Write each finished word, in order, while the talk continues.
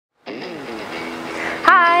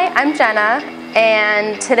I'm Jenna,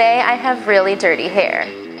 and today I have really dirty hair.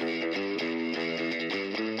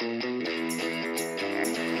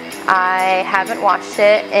 I haven't washed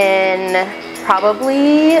it in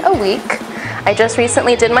probably a week. I just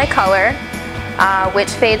recently did my color, which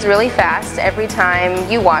fades really fast every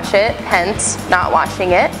time you wash it, hence not washing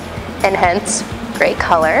it, and hence great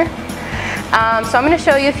color. So I'm going to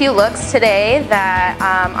show you a few looks today that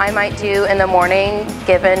I might do in the morning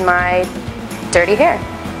given my dirty hair.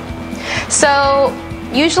 So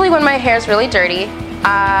usually when my hair is really dirty,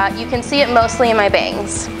 you can see it mostly in my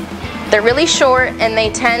bangs. They're really short and they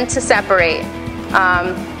tend to separate.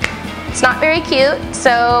 It's not very cute,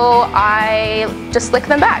 so I just slick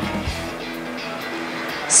them back.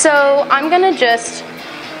 So I'm going to just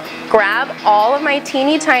grab all of my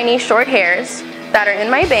teeny tiny short hairs that are in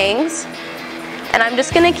my bangs, and I'm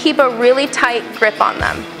just going to keep a really tight grip on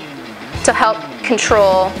them to help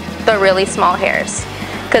control the really small hairs.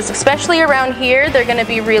 Because especially around here, they're going to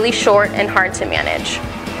be really short and hard to manage.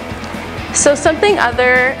 So something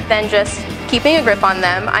other than just keeping a grip on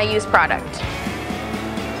them, I use product.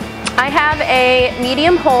 I have a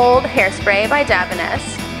medium hold hairspray by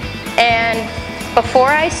Davines, and before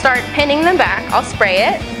I start pinning them back, I'll spray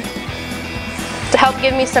it to help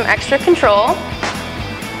give me some extra control.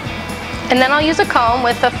 And then I'll use a comb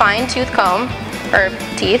with a fine tooth comb, or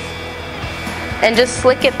teeth, and just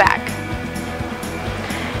slick it back.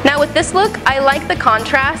 Now with this look, I like the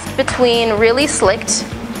contrast between really slicked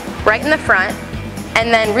right in the front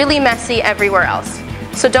and then really messy everywhere else.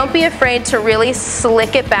 So don't be afraid to really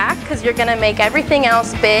slick it back because you're going to make everything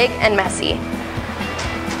else big and messy.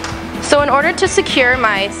 So in order to secure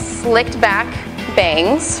my slicked back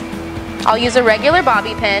bangs, I'll use a regular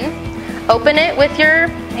bobby pin. Open it with your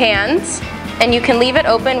hands, and you can leave it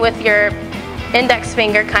open with your index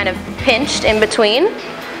finger kind of pinched in between,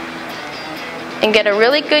 and get a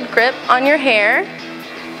really good grip on your hair.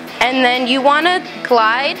 And then you want to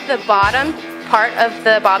glide the bottom part of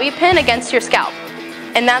the bobby pin against your scalp,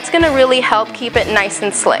 and that's going to really help keep it nice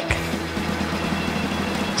and slick.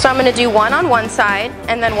 So I'm going to do one on one side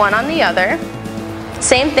and then one on the other.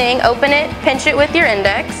 Same thing, open it, pinch it with your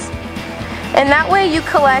index, and that way you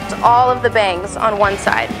collect all of the bangs on one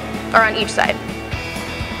side, or on each side.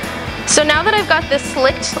 So now that I've got this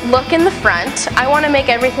slicked look in the front, I want to make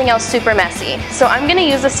everything else super messy. So I'm going to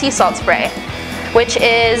use a sea salt spray, which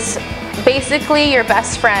is basically your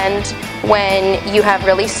best friend when you have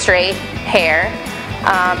really straight hair.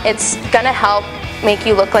 It's going to help make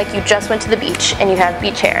you look like you just went to the beach and you have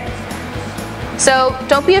beach hair. So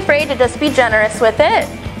don't be afraid to just be generous with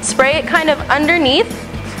it. Spray it kind of underneath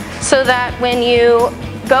so that when you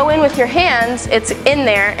go in with your hands, it's in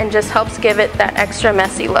there and just helps give it that extra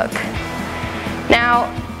messy look.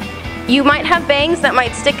 Now, you might have bangs that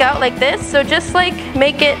might stick out like this, so just like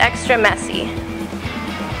make it extra messy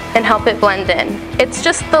and help it blend in. It's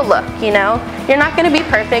just the look, you know? You're not going to be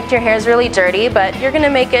perfect, your hair's really dirty, but you're going to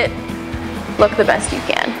make it look the best you can.